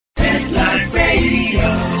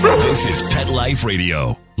This is Pet Life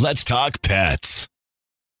Radio. Let's talk pets.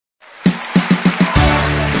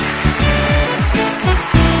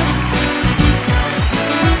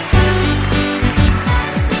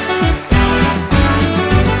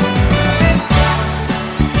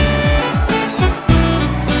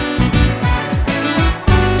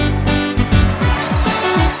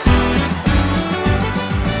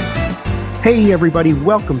 Hey everybody,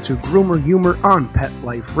 welcome to Groomer Humor on Pet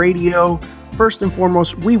Life Radio. First and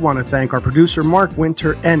foremost, we want to thank our producer Mark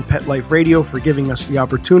Winter and Pet Life Radio for giving us the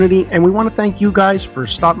opportunity, and we want to thank you guys for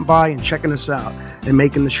stopping by and checking us out and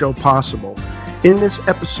making the show possible. In this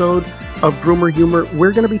episode of Groomer Humor,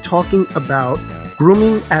 we're going to be talking about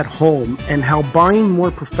grooming at home and how buying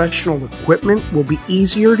more professional equipment will be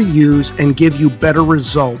easier to use and give you better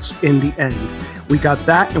results in the end. We got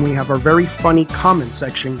that, and we have our very funny comment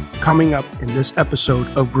section coming up in this episode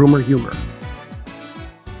of Groomer Humor.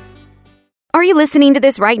 Are you listening to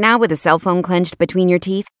this right now with a cell phone clenched between your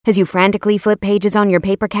teeth as you frantically flip pages on your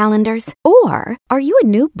paper calendars? Or are you a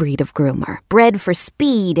new breed of groomer, bred for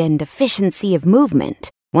speed and efficiency of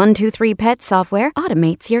movement? 123Pet software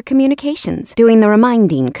automates your communications, doing the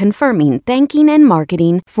reminding, confirming, thanking, and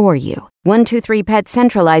marketing for you. 123Pet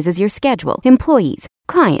centralizes your schedule, employees,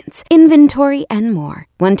 clients, inventory, and more.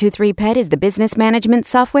 123Pet is the business management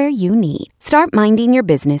software you need. Start minding your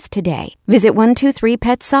business today. Visit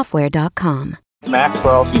 123petsoftware.com.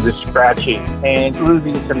 Maxwell, he was scratching and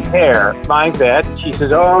losing some hair. My vet, she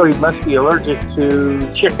says, oh, he must be allergic to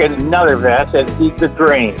chicken. Another vet said, eat the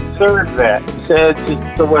drain. Third vet said,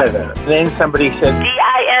 it's the weather. Then somebody said,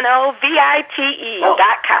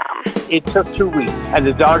 DINOVITE.com. It took 2 weeks, and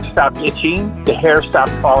the dog stopped itching, the hair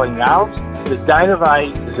stopped falling out. The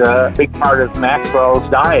Dinovite is a big part of Maxwell's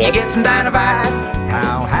diet. You get some Dinovite,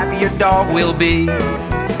 how happy your dog will be.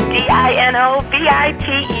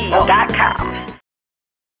 DINOVITE.com.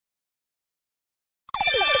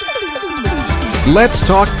 Let's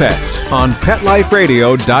Talk Pets on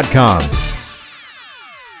PetLifeRadio.com.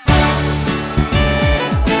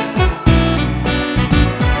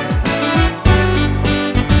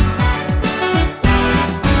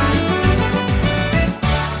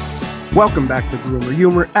 Welcome back to Groomer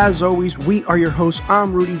Humor. As always, we are your hosts.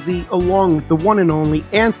 I'm Rudy V, along with the one and only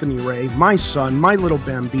Anthony Ray, my son, my little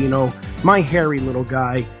bambino, my hairy little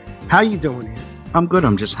guy. How you doing here? I'm good.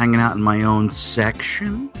 I'm just hanging out in my own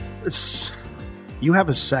section. You have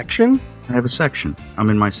a section? I have a section. I'm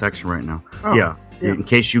in my section right now. Oh, yeah. In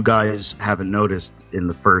case you guys haven't noticed, in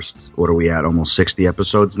the first, what are we at, almost 60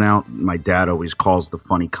 episodes now, my dad always calls the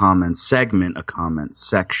funny comment segment a comment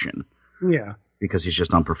section. Yeah. Because he's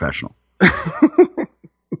just unprofessional.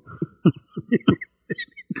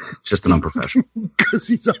 Just an unprofessional. Because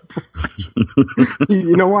he's unprofessional.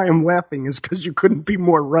 You know why I'm laughing is because you couldn't be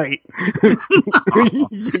more right.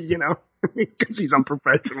 You know, because he's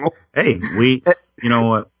unprofessional. Hey, you know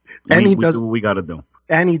what? We do what we got to do.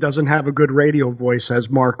 And he doesn't have a good radio voice, as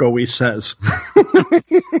Mark always says.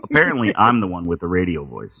 Apparently, I'm the one with the radio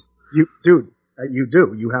voice. You do.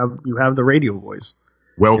 You have the radio voice.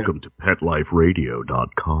 Welcome to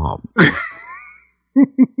PetLifeRadio.com.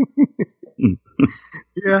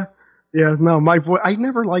 Yeah. No, my voice. I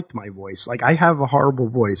never liked my voice. Like, I have a horrible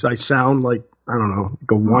voice. I sound like, I don't know,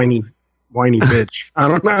 like a whiny bitch. I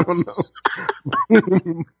don't know.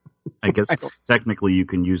 I guess technically you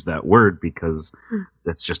can use that word because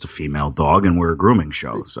that's just a female dog, and we're a grooming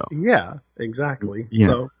show. So yeah, exactly. Yeah.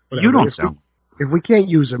 So, you don't sound. If we can't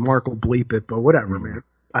use it, Mark will bleep it. But whatever, man.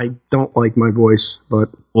 I don't like my voice, but...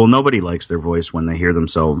 Well, nobody likes their voice when they hear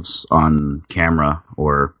themselves on camera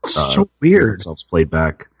or... so weird. Themselves played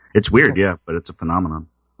back. It's weird, yeah, but it's a phenomenon.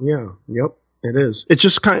 Yeah, yep, it is. It's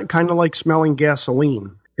just kind of like smelling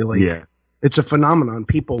gasoline. Yeah. It's a phenomenon.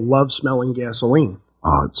 People love smelling gasoline.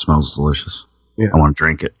 Oh, it smells delicious. Yeah. I want to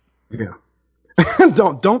drink it. Yeah.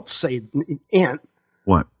 Don't say... Aunt.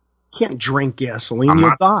 What? You can't drink gasoline.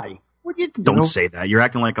 You'll die. Don't say that. You're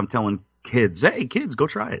acting like I'm telling... kids, hey, kids, go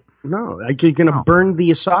try it. No, you're going to burn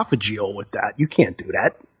the esophageal with that. You can't do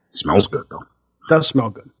that. It smells good, though. It does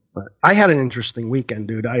smell good. But I had an interesting weekend,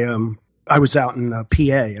 dude. I was out in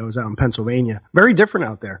PA. I was out in Pennsylvania. Very different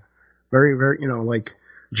out there. Very, very, like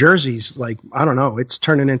Jersey's, like, I don't know. It's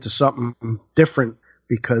turning into something different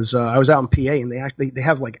because I was out in PA and they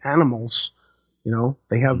have like animals,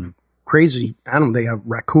 they have crazy animals. They have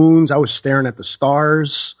raccoons. I was staring at the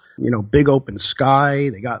stars. Big open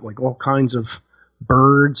sky. They got like all kinds of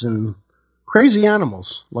birds and crazy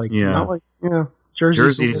animals. Like,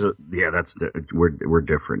 Jersey's we're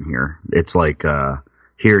different here. It's like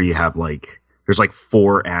here you have like there's like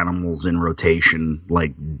 4 animals in rotation,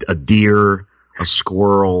 like a deer, a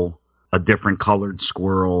squirrel, a different colored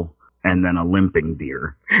squirrel, and then a limping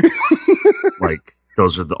deer. Like,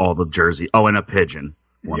 those are all the Jersey. Oh, and a pigeon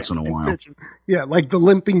once in a while. Pigeon. Yeah, like the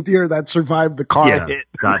limping deer that survived the car hit.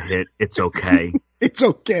 Got hit. It's okay. It's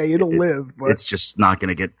okay. It'll live. But it's just not going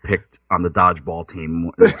to get picked on the dodgeball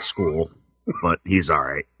team at school. But he's all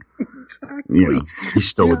right. Exactly. You know, he's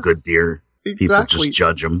still a good deer. Exactly. People just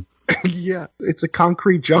judge him. Yeah, it's a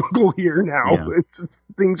concrete jungle here now. Yeah.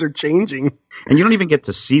 Things are changing. And you don't even get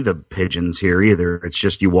to see the pigeons here either. It's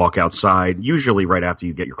just you walk outside, usually right after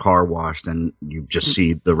you get your car washed, and you just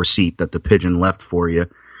see the receipt that the pigeon left for you.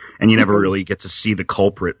 And you never really get to see the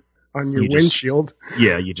culprit. On your windshield.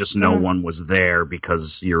 You just know one was there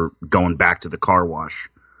because you're going back to the car wash.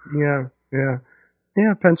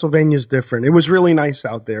 Yeah, Pennsylvania's different. It was really nice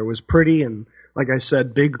out there. It was pretty, and like I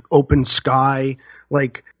said, big open sky.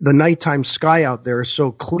 Like the nighttime sky out there is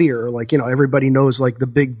so clear. Like, you know, everybody knows like the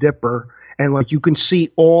Big Dipper, and like you can see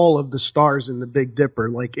all of the stars in the Big Dipper.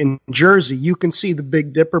 Like in Jersey, you can see the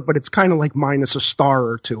Big Dipper, but it's kind of like minus a star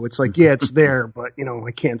or two. It's like, yeah, it's there, but you know,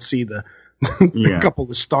 I can't see the couple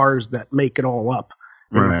of stars that make it all up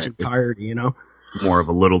in its entirety, you know? More of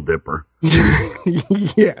a little dipper.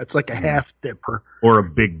 Yeah, it's like a half dipper. Or a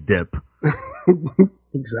big dip.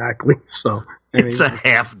 Exactly. So anyway, it's a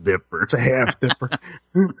half dipper. It's a half dipper.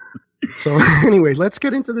 So anyway, let's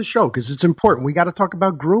get into the show because it's important. We got to talk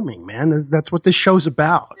about grooming, man. That's what this show's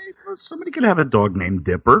about. Hey, somebody could have a dog named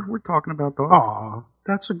Dipper. We're talking about dogs. Aw,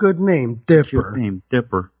 that's a good name, Dipper. Good name,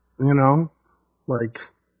 Dipper. You know, like,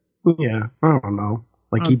 yeah, I don't know.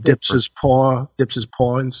 Like he dips his paw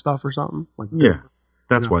and stuff or something. Like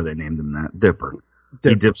that's why they named him that, Dipper.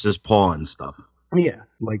 He dips his paw and stuff. Yeah,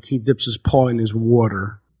 like he dips his paw in his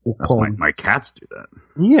water. My cats do that.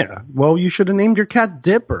 Yeah, well, you should have named your cat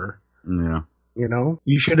Dipper. Yeah. You know,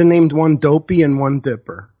 you should have named one Dopey and one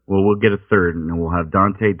Dipper. Well, we'll get a third, and we'll have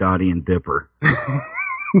Dante, Dottie, and Dipper.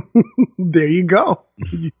 There you go.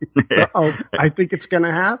 I think it's going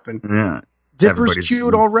to happen. Yeah. Dipper's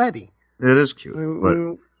cute already. It is cute,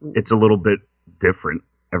 but it's a little bit different.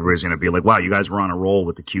 Everybody's going to be like, wow, you guys were on a roll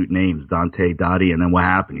with the cute names, Dante, Dottie, and then what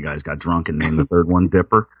happened? You guys got drunk and named the third one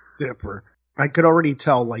Dipper? Dipper. I could already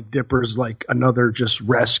tell, like, Dipper's like another just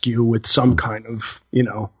rescue with some kind of, you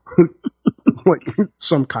know, like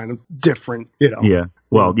some kind of different, you know. Yeah.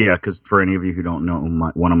 Well, yeah, because for any of you who don't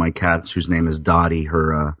know, one of my cats, whose name is Dottie,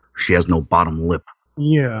 she has no bottom lip.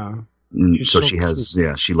 Yeah. So she has,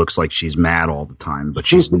 she looks like she's mad all the time, but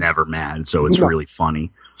she's never mad, so it's really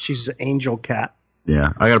funny. She's an angel cat. Yeah,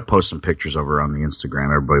 I got to post some pictures of her on the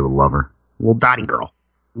Instagram. Everybody will love her. Little Dottie girl.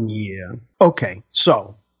 Yeah. Okay,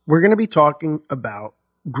 so we're going to be talking about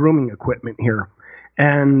grooming equipment here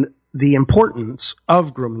and the importance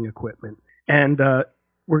of grooming equipment. And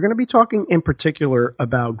we're going to be talking in particular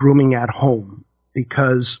about grooming at home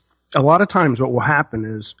because a lot of times what will happen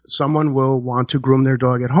is someone will want to groom their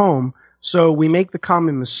dog at home. So we make the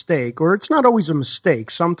common mistake, or it's not always a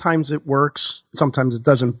mistake. Sometimes it works, sometimes it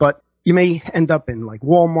doesn't. But you may end up in like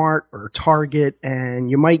Walmart or Target, and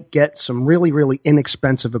you might get some really, really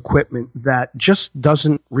inexpensive equipment that just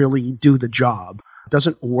doesn't really do the job,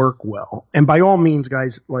 doesn't work well. And by all means,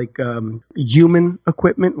 guys, like human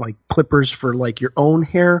equipment, like clippers for like your own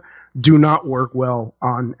hair, do not work well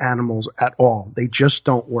on animals at all. They just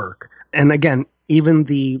don't work. And again, even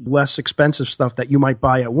the less expensive stuff that you might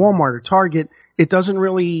buy at Walmart or Target, it doesn't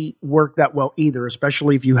really work that well either,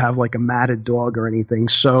 especially if you have like a matted dog or anything.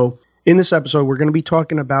 So in this episode, we're going to be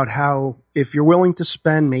talking about how if you're willing to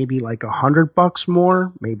spend maybe like $100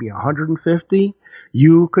 more, maybe $150,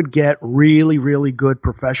 you could get really, really good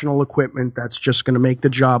professional equipment that's just going to make the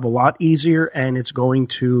job a lot easier, and it's going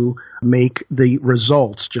to make the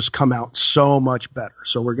results just come out so much better.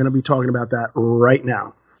 So we're going to be talking about that right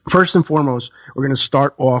now. First and foremost, we're going to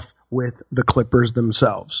start off with the clippers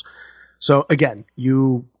themselves. So again,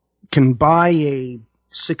 you can buy a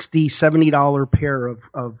 $60, $70 pair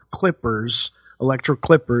of clippers, electric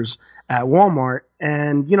clippers at Walmart,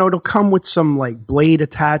 and you know it'll come with some like blade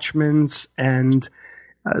attachments, and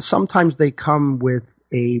sometimes they come with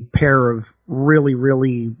a pair of really,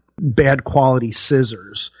 really bad quality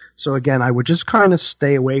scissors. So again, I would just kind of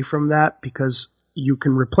stay away from that because you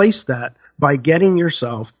can replace that by getting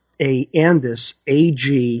yourself a Andis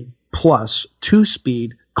AG Plus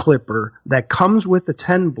 2-speed clipper that comes with a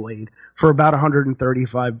 10 blade for about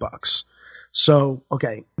 $135. So,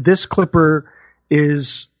 okay, this clipper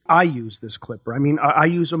I use this clipper. I mean, I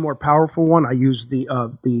use a more powerful one. I use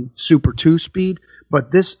the Super 2-speed,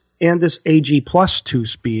 but this Andis AG Plus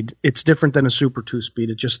 2-speed, it's different than a Super 2-speed.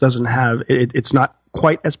 It just doesn't have, it's not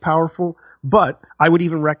quite as powerful, But I would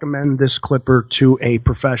even recommend this clipper to a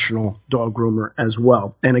professional dog groomer as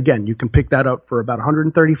well. And again, you can pick that up for about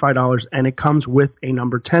 $135, and it comes with a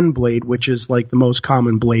number 10 blade, which is like the most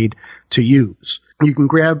common blade to use. You can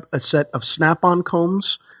grab a set of Snap-on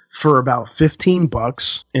combs for about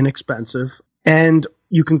 $15, inexpensive. And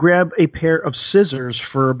you can grab a pair of scissors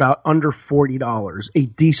for about under $40, a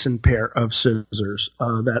decent pair of scissors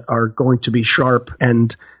that are going to be sharp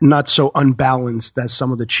and not so unbalanced as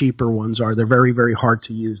some of the cheaper ones are. They're very, very hard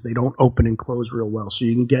to use. They don't open and close real well. So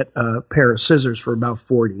you can get a pair of scissors for about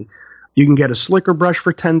 $40. You can get a slicker brush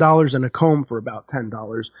for $10 and a comb for about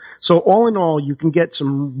 $10. So all in all, you can get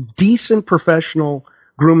some decent professional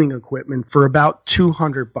grooming equipment for about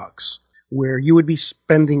 $200, where you would be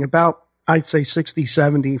spending about, I'd say, $60,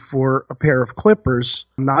 $70 for a pair of clippers,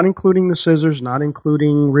 not including the scissors, not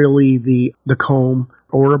including really the comb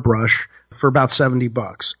or a brush, for about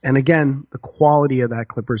 $70. And again, the quality of that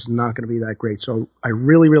clipper is not going to be that great. So I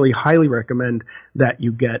really, really highly recommend that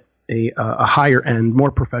you get a higher end,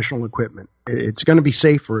 more professional equipment. It's going to be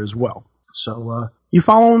safer as well. So you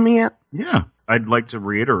following me, Ant? Yeah. I'd like to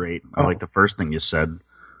reiterate, I like the first thing you said,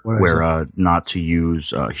 What not to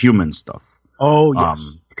use human stuff. Oh, yes.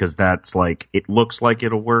 Because that's like, it looks like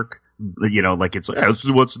it'll work, you know, like it's like,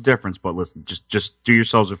 what's the difference? But listen, just do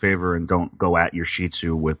yourselves a favor and don't go at your Shih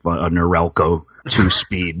Tzu with a Norelco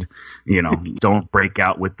 2-speed, you know, don't break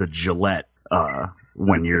out with the Gillette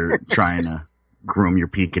when you're trying to groom your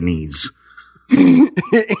Pekingese.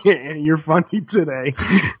 You're funny today.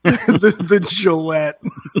 the Gillette.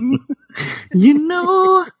 You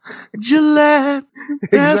know, Gillette,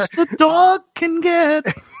 best the dog can get.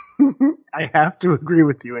 I have to agree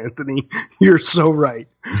with you, Anthony. You're so right.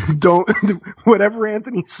 Don't, whatever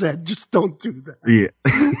Anthony said, just don't do that. Yeah.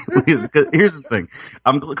 Here's the thing.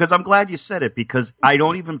 I'm glad you said it, because I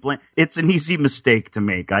don't even blame. It's an easy mistake to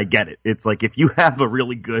make. I get it. It's like, if you have a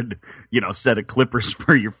really good, you know, set of clippers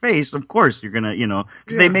for your face, of course you're gonna, you know,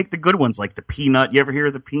 because they make the good ones, like the Peanut. You ever hear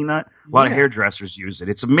of the Peanut? A lot of hairdressers use it.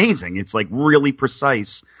 It's amazing. It's like really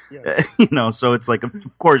precise. Yeah. You know, so it's like, of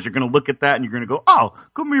course you're gonna look at that and you're gonna go, oh,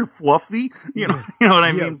 come here, Fluffy. You know what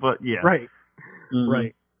I mean? But yeah, right.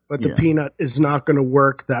 Right. But the Peanut is not going to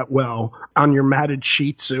work that well on your matted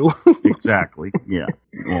Shih Tzu. Exactly. Yeah.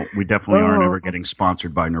 Well, we definitely aren't ever getting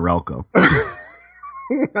sponsored by Norelco.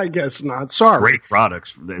 I guess not. Sorry. Great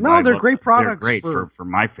products. They're great products. They're great for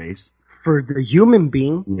my face. For the human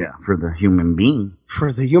being. Yeah, for the human being.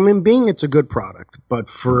 For the human being, it's a good product. But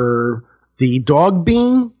for the dog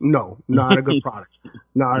being, no, not a good product.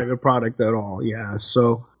 Not a good product at all. Yeah.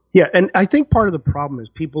 So, yeah. And I think part of the problem is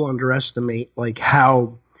people underestimate like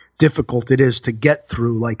how difficult it is to get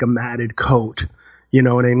through like a matted coat. You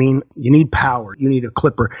know what I mean? You need power. You need a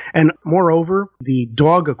clipper. And moreover, the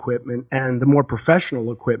dog equipment and the more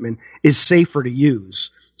professional equipment is safer to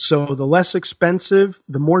use. So the less expensive,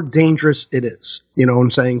 the more dangerous it is. You know what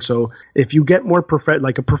I'm saying? So if you get more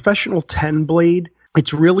like a professional 10 blade,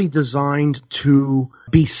 it's really designed to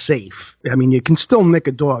be safe. I mean, you can still nick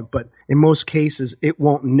a dog, but in most cases, it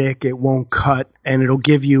won't nick, it won't cut, and it'll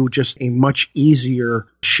give you just a much easier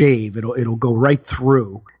shave. It'll go right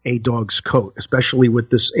through a dog's coat, especially with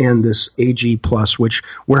this and this AG Plus, which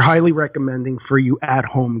we're highly recommending for you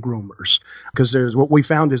at-home groomers. Because what we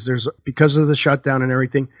found is because of the shutdown and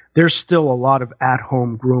everything, there's still a lot of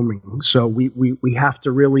at-home grooming. So we have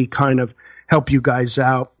to really kind of help you guys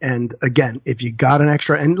out. And again, if you got an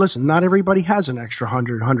extra, and listen, not everybody has an extra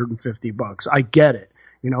 $150. I get it,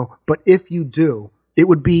 you know, but if you do, it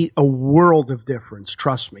would be a world of difference.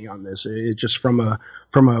 Trust me on this. It just from a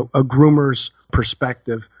groomer's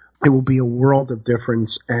perspective, it will be a world of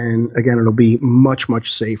difference. And again, it'll be much,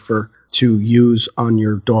 much safer to use on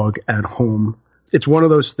your dog at home. It's one of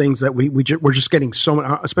those things that we're just getting so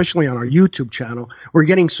many, especially on our YouTube channel, we're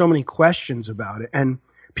getting so many questions about it. And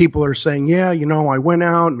people are saying, yeah, you know, I went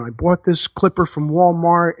out and I bought this clipper from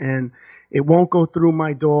Walmart and it won't go through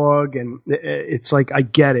my dog. And it's like, I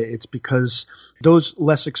get it. It's because those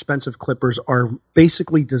less expensive clippers are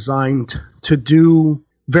basically designed to do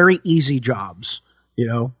very easy jobs. You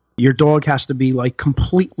know, your dog has to be like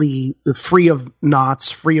completely free of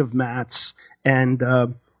knots, free of mats. And,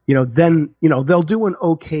 you know, then, you know, they'll do an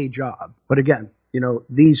okay job. But again, you know,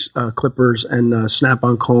 these clippers and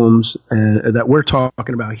Snap-on combs that we're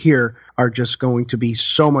talking about here are just going to be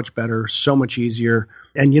so much better, so much easier.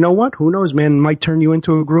 And you know what? Who knows, man? It might turn you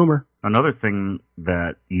into a groomer. Another thing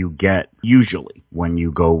that you get usually when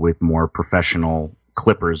you go with more professional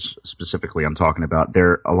clippers, specifically I'm talking about,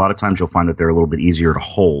 a lot of times you'll find that they're a little bit easier to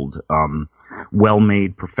hold.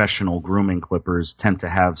 Well-made professional grooming clippers tend to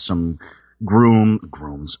have some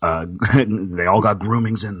grooms. They all got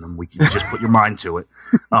groomings in them. We can just put your mind to it.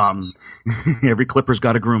 Every clipper's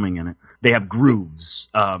got a grooming in it. They have grooves.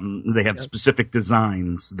 They have specific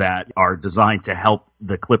designs that are designed to help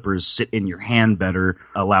the clippers sit in your hand better,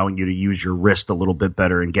 allowing you to use your wrist a little bit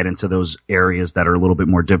better and get into those areas that are a little bit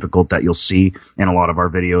more difficult that you'll see in a lot of our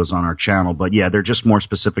videos on our channel. But yeah, they're just more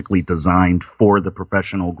specifically designed for the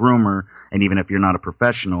professional groomer. And even if you're not a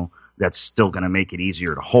professional, that's still going to make it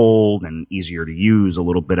easier to hold and easier to use a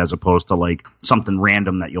little bit, as opposed to like something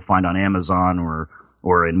random that you'll find on Amazon or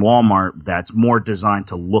in Walmart that's more designed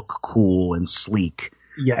to look cool and sleek.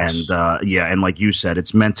 Yes. And and like you said,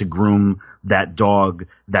 it's meant to groom that dog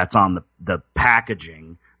that's on the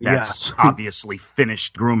packaging. That's obviously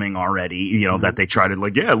finished grooming already, that they try to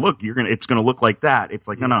look, it's going to look like that. It's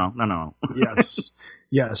like, no.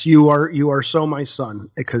 Yes, you are so my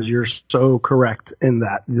son, because you're so correct in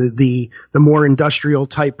that. The more industrial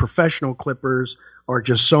type professional clippers are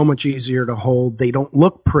just so much easier to hold. They don't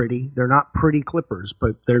look pretty. They're not pretty clippers,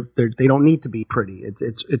 but they don't need to be pretty.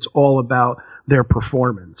 It's all about their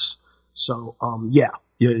performance. So,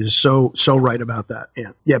 you're so right about that.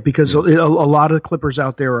 Yeah, because a lot of clippers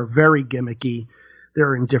out there are very gimmicky.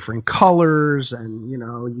 They're in different colors, and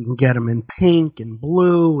you can get them in pink and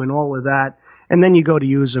blue and all of that. And then you go to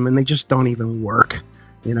use them, and they just don't even work.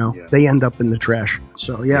 They end up in the trash.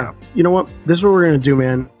 So you know what? This is what we're gonna do,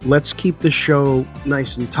 man. Let's keep the show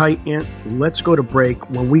nice and tight, Ant. Let's go to break.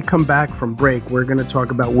 When we come back from break, we're gonna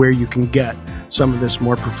talk about where you can get some of this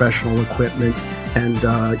more professional equipment, and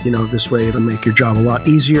this way it'll make your job a lot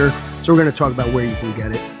easier. So we're gonna talk about where you can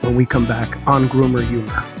get it when we come back on Groomer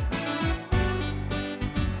Humor.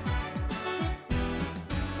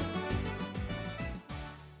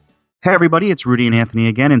 Hey everybody, it's Rudy and Anthony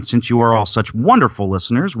again, and since you are all such wonderful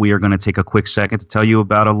listeners, we are going to take a quick second to tell you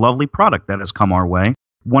about a lovely product that has come our way.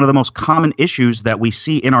 One of the most common issues that we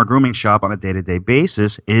see in our grooming shop on a day-to-day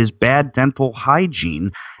basis is bad dental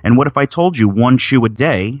hygiene. And what if I told you one chew a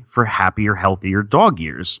day for happier, healthier dog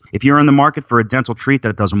years? If you're in the market for a dental treat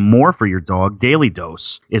that does more for your dog, Daily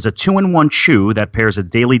Dose is a 2-in-1 chew that pairs a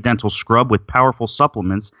daily dental scrub with powerful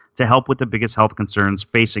supplements to help with the biggest health concerns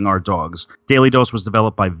facing our dogs. Daily Dose was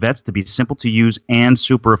developed by vets to be simple to use and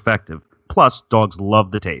super effective. Plus, dogs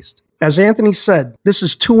love the taste. As Anthony said, this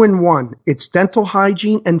is 2-in-1. It's dental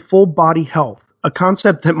hygiene and full body health, a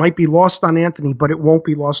concept that might be lost on Anthony, but it won't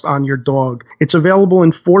be lost on your dog. It's available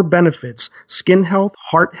in 4 benefits: skin health,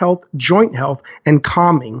 heart health, joint health, and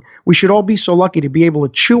calming. We should all be so lucky to be able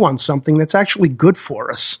to chew on something that's actually good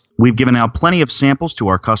for us. We've given out plenty of samples to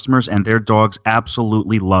our customers, and their dogs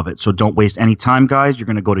absolutely love it. So don't waste any time, guys. You're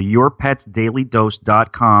going to go to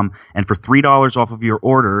yourpetsdailydose.com, and for $3 off of your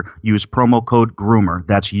order, use promo code GROOMER.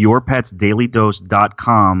 That's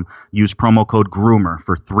yourpetsdailydose.com. Use promo code GROOMER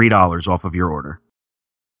for $3 off of your order.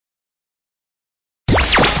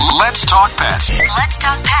 Let's talk pets. Let's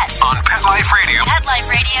talk pets On Pet Life Radio. Pet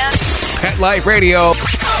Life Radio.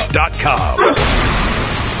 PetLifeRadio.com.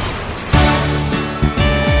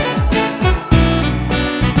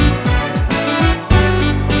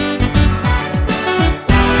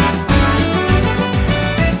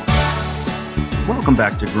 Welcome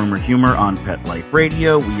back to Groomer Humor on Pet Life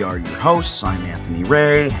Radio. We are your hosts. I'm Anthony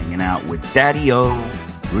Ray, hanging out with Daddy-O,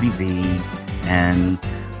 Rudy V, and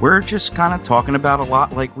we're just kind of talking about a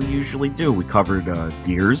lot like we usually do. We covered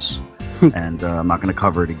deers, and I'm not going to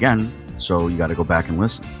cover it again, so you got to go back and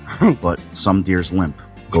listen. But some deers limp.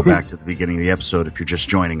 Go back to the beginning of the episode if you're just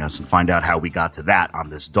joining us and find out how we got to that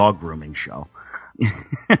on this dog grooming show.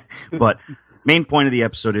 But main point of the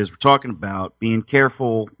episode is we're talking about being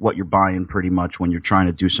careful what you're buying pretty much when you're trying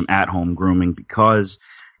to do some at-home grooming, because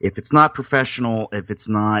if it's not professional, if it's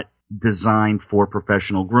not designed for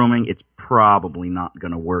professional grooming, it's probably not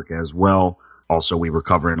going to work as well. Also, we were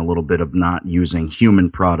covering a little bit of not using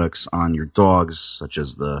human products on your dogs, such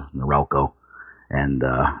as the Norelco and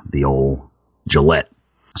the old Gillette.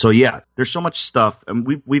 So yeah, there's so much stuff,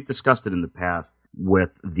 and we've discussed it in the past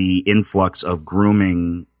with the influx of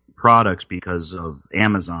grooming products because of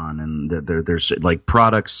Amazon, and there's like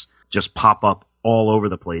products just pop up all over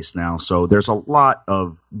the place now. So there's a lot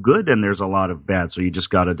of good and there's a lot of bad. So you just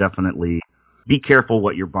got to definitely be careful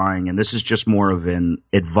what you're buying. And this is just more of an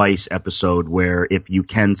advice episode where if you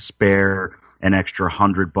can spare an extra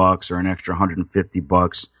 $100 or an extra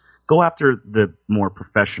 $150, go after the more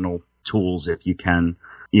professional tools if you can,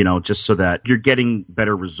 just so that you're getting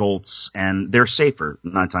better results, and they're safer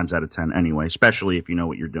 9 times out of 10 anyway, especially if you know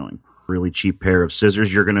what you're doing. Really cheap pair of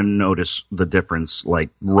scissors, you're going to notice the difference like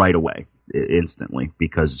right away, instantly,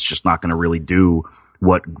 because it's just not going to really do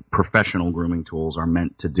what professional grooming tools are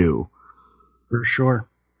meant to do. For sure.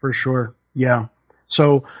 Yeah.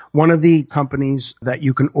 So one of the companies that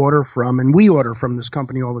you can order from, and we order from this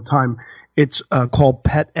company all the time, it's called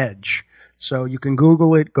Pet Edge. So you can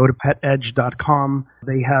Google it, go to petedge.com.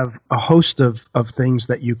 They have a host of things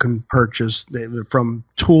that you can purchase, from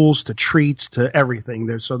tools to treats to everything.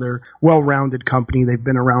 They're a well-rounded company. They've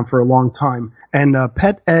been around for a long time. And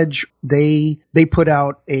Pet Edge, they put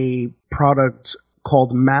out a product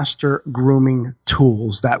called Master Grooming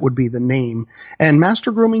Tools. That would be the name. And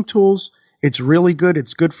Master Grooming Tools, it's really good.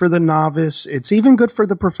 It's good for the novice. It's even good for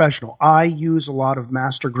the professional. I use a lot of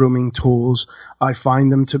Master Grooming Tools. I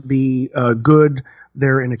find them to be good.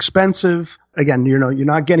 They're inexpensive. Again, you're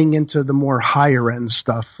not getting into the more higher end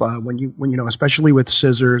stuff when especially with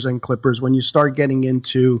scissors and clippers. When you start getting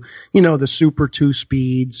into the Super 2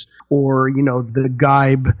 speeds or the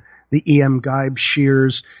Geib. The EM Geib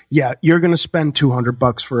shears, yeah, you're going to spend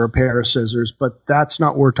 $200 for a pair of scissors, but that's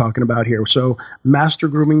not what we're talking about here. So Master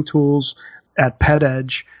Grooming Tools at Pet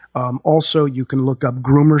Edge. Also, you can look up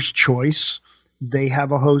Groomer's Choice. They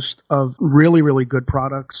have a host of really, really good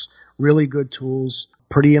products, really good tools,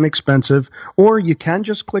 pretty inexpensive. Or you can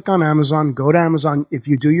just click on Amazon, go to Amazon. If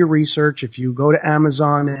you do your research, if you go to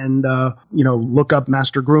Amazon and, look up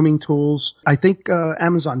Master Grooming Tools, I think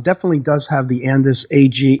Amazon definitely does have the Andis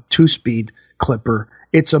AG 2-speed clipper.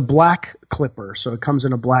 It's a black clipper, so it comes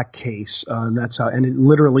in a black case, and it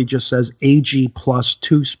literally just says AG plus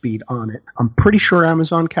 2-speed on it. I'm pretty sure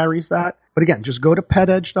Amazon carries that. But again, just go to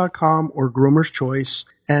petedge.com or Groomer's Choice,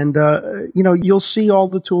 and you'll see all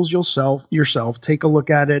the tools yourself. Take a look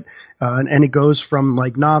at it, and it goes from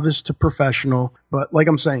like novice to professional. But like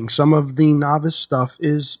I'm saying, some of the novice stuff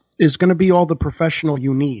is going to be all the professional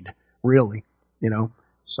you need, really.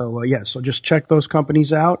 So so just check those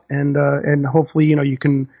companies out, and hopefully you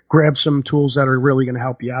can grab some tools that are really going to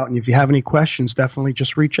help you out. And if you have any questions, definitely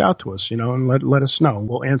just reach out to us, and let us know.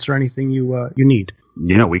 We'll answer anything you need.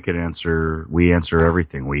 We could answer. We answer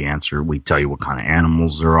everything. We tell you what kind of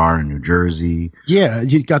animals there are in New Jersey. Yeah,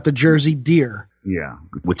 you got the Jersey deer. Yeah,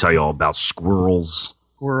 we tell you all about squirrels.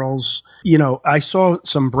 I saw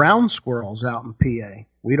some brown squirrels out in PA.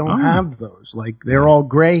 We don't have those. Like, they're all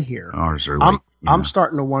gray here. Ours are I'm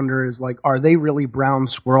starting to wonder are they really brown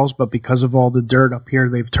squirrels, but because of all the dirt up here,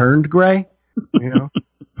 they've turned gray?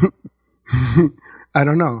 I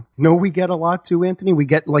don't know. No, we get a lot too, Anthony. We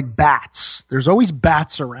get like bats. There's always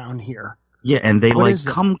bats around here. Yeah, and they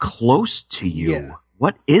come close to you. Yeah.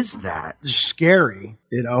 What is that? It's scary,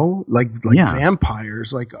 like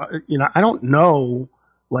vampires. Like, I don't know.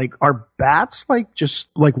 Like, are bats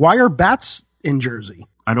why are bats in Jersey?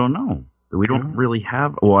 I don't know. We don't really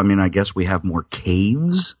have. Well, I mean, I guess we have more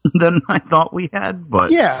caves than I thought we had,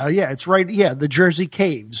 but yeah, it's right. Yeah, the Jersey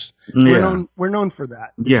caves. Yeah. We're known for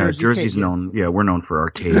that. Jersey's known. Yeah, we're known for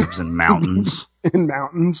our caves and mountains.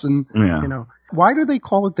 Why do they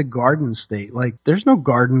call it the Garden State? Like, there's no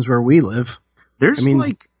gardens where we live. There's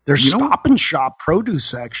Stop and Shop produce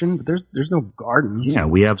section, but there's no gardens. Yeah,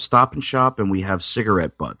 we have Stop and Shop and we have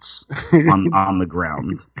cigarette butts on the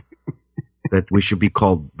ground. That we should be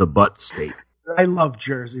called the butt state. I love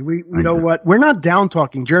Jersey. We know what? We're not down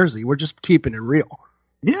talking Jersey. We're just keeping it real.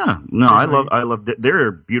 Yeah. No, I love there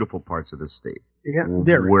are beautiful parts of this state. Yeah,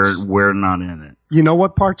 we're not in it. You know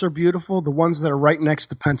what parts are beautiful? The ones that are right next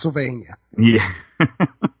to Pennsylvania. Yeah.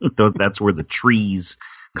 That's where the trees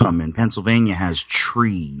come in. Pennsylvania has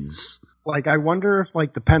trees. Like, I wonder if,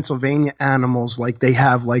 like, the Pennsylvania animals, like, they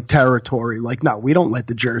have, like, territory. Like, no, we don't let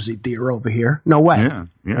the Jersey deer over here. No way. Yeah,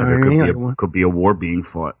 there could be a war being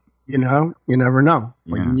fought. You never know.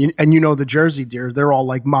 Yeah. The Jersey deer, they're all,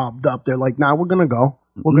 like, mobbed up. They're like, nah, we're going to go.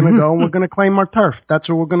 We're going to go, and we're going to claim our turf. That's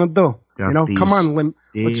what we're going to do. Come on,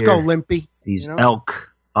 let's go, Limpy. These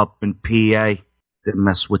elk up in PA, they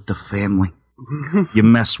mess with the family. You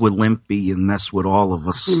mess with Limpy, you mess with all of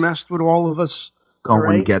us. You messed with all of us. Go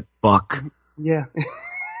and get Buck. Yeah.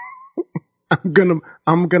 I'm gonna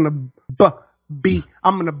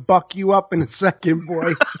buck you up in a second,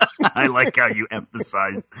 boy. I like how you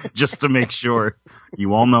emphasize, just to make sure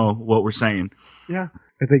you all know what we're saying. Yeah.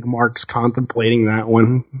 I think Mark's contemplating that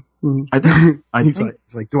one. He's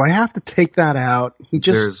like, do I have to take that out?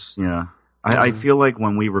 I feel like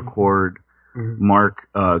when we record, Mark,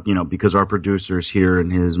 because our producer's here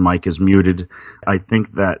and his mic is muted, I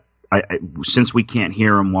think that since we can't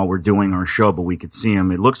hear him while we're doing our show, but we could see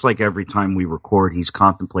him, it looks like every time we record, he's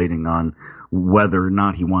contemplating on whether or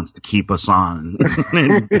not he wants to keep us on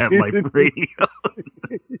in Pet Life Radio.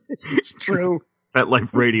 It's true. Pet Life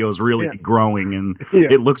Radio is really growing, and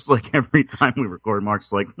it looks like every time we record,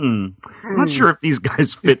 Mark's like, I'm not sure if these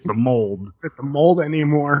guys fit the mold. Fit the mold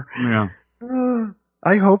anymore. Yeah.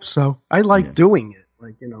 I hope so. I like doing it.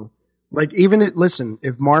 Like, Like, listen,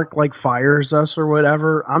 if Mark like fires us or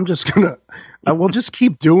whatever, I'm just gonna, we'll just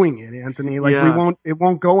keep doing it, Anthony. Like it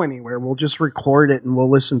won't go anywhere. We'll just record it and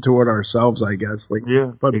we'll listen to it ourselves, I guess. Like,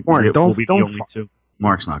 but Mark, don't.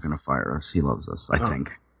 Mark's not gonna fire us. He loves us, I think.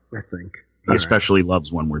 He All especially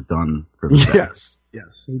loves when we're done for the day.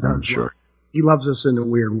 Yes, he does. I'm sure. He loves us in a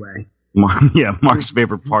weird way. Mark's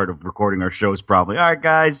favorite part of recording our show is probably, all right,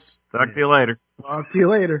 guys, talk to you later. Talk to you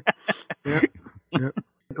later. Yeah.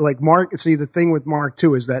 Like Mark, see, the thing with Mark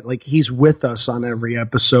too is that like he's with us on every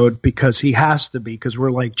episode because he has to be, because we're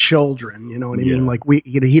like children, you know what I mean? Like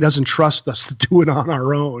he doesn't trust us to do it on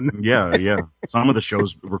our own. Yeah. Some of the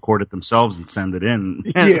shows record it themselves and send it in.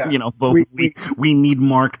 But we need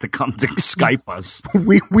Mark to come to Skype us.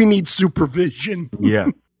 We need supervision.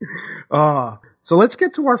 Yeah. So let's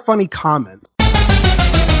get to our funny comment.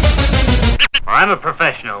 I'm a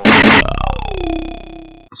professional.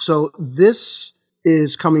 So this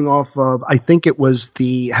is coming off of, I think it was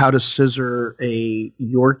the How to Scissor a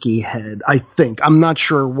Yorkie Head. I think. I'm not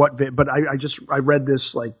sure what, but I read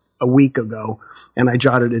this like a week ago and I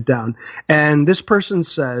jotted it down. And this person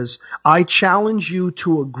says, I challenge you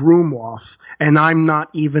to a groom off and I'm not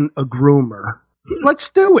even a groomer.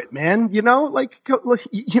 Let's do it, man.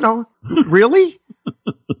 Really?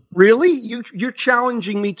 Really? You're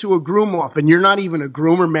challenging me to a groom off and you're not even a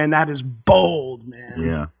groomer, man. That is bold, man.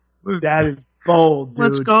 Yeah. That is bold, dude.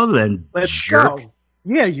 Let's go then. Let's go.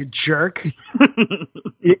 Yeah, you jerk.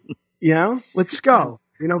 Let's go.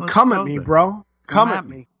 Come at me, bro. Come at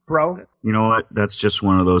me, bro. You know what? That's just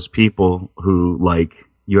one of those people who, like,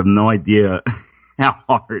 you have no idea how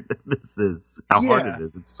hard this is. Hard it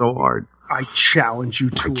is. It's so hard. I challenge you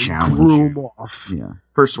to a groom off. Yeah.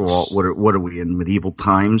 First of all, what are we in medieval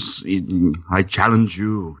times? I challenge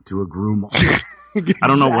you to a groom off. Exactly. I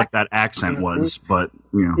don't know what that accent was, but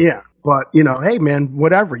Yeah. But, hey, man,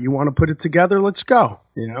 whatever. You want to put it together? Let's go.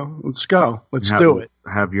 Let's go. Let's do it.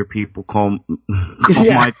 Have your people call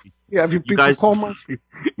my people. Yeah, have your people call my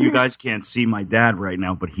You guys can't see my dad right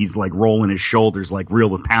now, but he's like rolling his shoulders like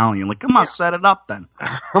real Italian. Like, come on, set it up then.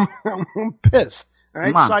 I'm pissed. All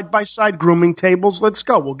right, side-by-side grooming tables. Let's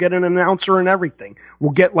go. We'll get an announcer and everything.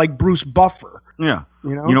 We'll get like Bruce Buffer. Yeah.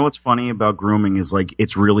 You know what's funny about grooming is like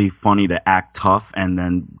it's really funny to act tough, and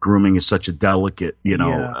then grooming is such a delicate,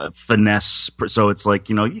 finesse. So it's like,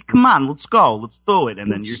 come on, let's go, let's do it, and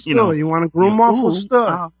then you want to groom off? Let's do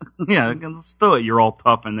it. Let's do it. You're all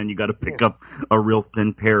tough, and then you got to pick up a real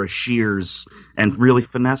thin pair of shears and really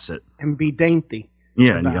finesse it and be dainty.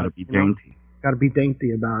 Yeah, and you got to be dainty. Got to be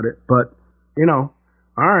dainty about it, but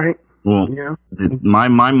all right. Well, my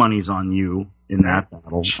money's on you in that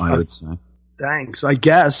battle, I would say. Thanks, I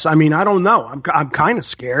guess. I mean, I don't know. I'm kind of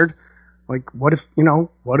scared. Like, what if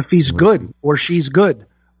he's good or she's good?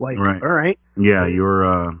 Like, right. All right. Yeah,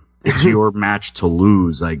 it's your match to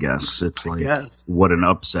lose, I guess. It's like, what an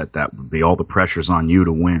upset that would be. All the pressure's on you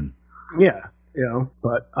to win. Yeah,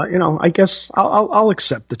 but I guess I'll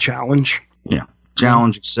accept the challenge. Yeah.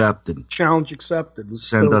 Challenge accepted. Challenge accepted.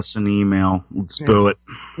 Send us an email. Let's do it.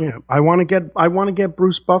 Yeah, I want to get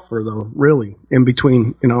Bruce Buffer though. Really, in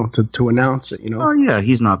between, to announce it. Oh yeah,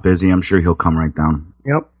 he's not busy. I'm sure he'll come right down.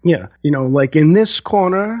 Yep. Yeah. Like in this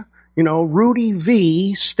corner, Rudy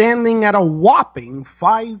V standing at a whopping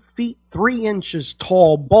 5 feet 3 inches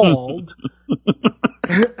tall, bald,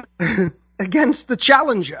 against the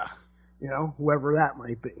challenger. Whoever that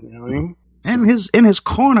might be. You know what I mean? And in his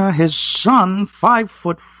corner, his son,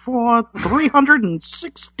 5'4",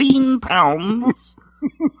 316 pounds.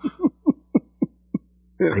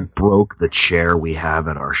 I broke the chair we have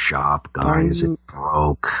at our shop, guys. It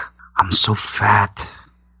broke. I'm so fat.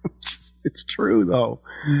 It's true, though.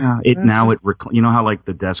 Yeah. You know how like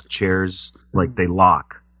the desk chairs, like they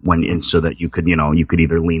lock so that you could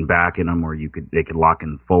either lean back in them or they could lock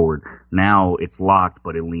in forward. Now it's locked,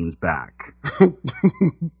 but it leans back.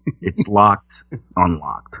 It's locked,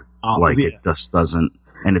 unlocked. It just doesn't,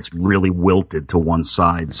 and it's really wilted to one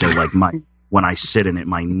side. So like when I sit in it,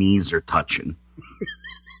 my knees are touching.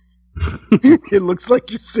 It looks like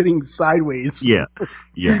you're sitting sideways. Yeah.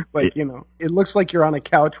 It looks like you're on a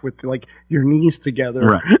couch with like your knees together.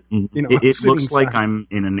 Right. It looks like I'm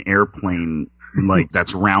in an airplane. Like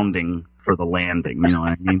that's rounding for the landing, you know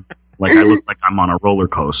what I mean? Like I look like I'm on a roller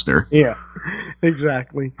coaster. Yeah,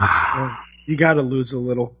 exactly. You got to lose a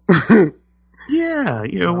little. Yeah,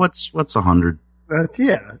 what's 100?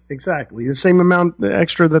 Exactly. The same amount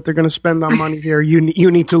extra that they're going to spend on money here, you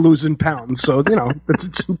need to lose in pounds. So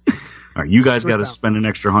it's all right, you guys got to spend an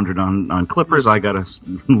extra 100 on clippers. I got to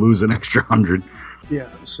lose an extra 100. Yeah,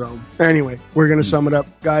 so anyway, we're going to sum it up.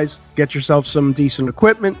 Guys, get yourself some decent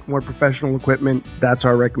equipment, more professional equipment. That's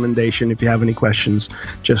our recommendation. If you have any questions,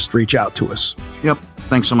 just reach out to us. Yep.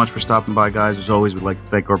 Thanks so much for stopping by, guys. As always, we'd like to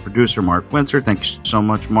thank our producer, Mark Windsor. Thank you so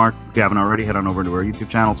much, Mark. If you haven't already, head on over to our YouTube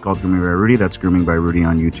channel. It's called Grooming by Rudy. That's Grooming by Rudy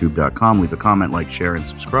on YouTube.com. Leave a comment, like, share, and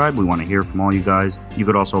subscribe. We want to hear from all you guys. You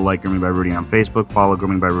could also like Grooming by Rudy on Facebook, follow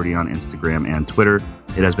Grooming by Rudy on Instagram and Twitter.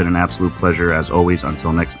 It has been an absolute pleasure, as always.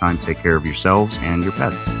 Until next time, take care of yourselves and your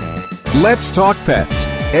pets. Let's Talk Pets,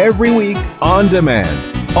 every week on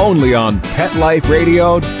demand, only on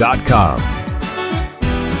PetLifeRadio.com.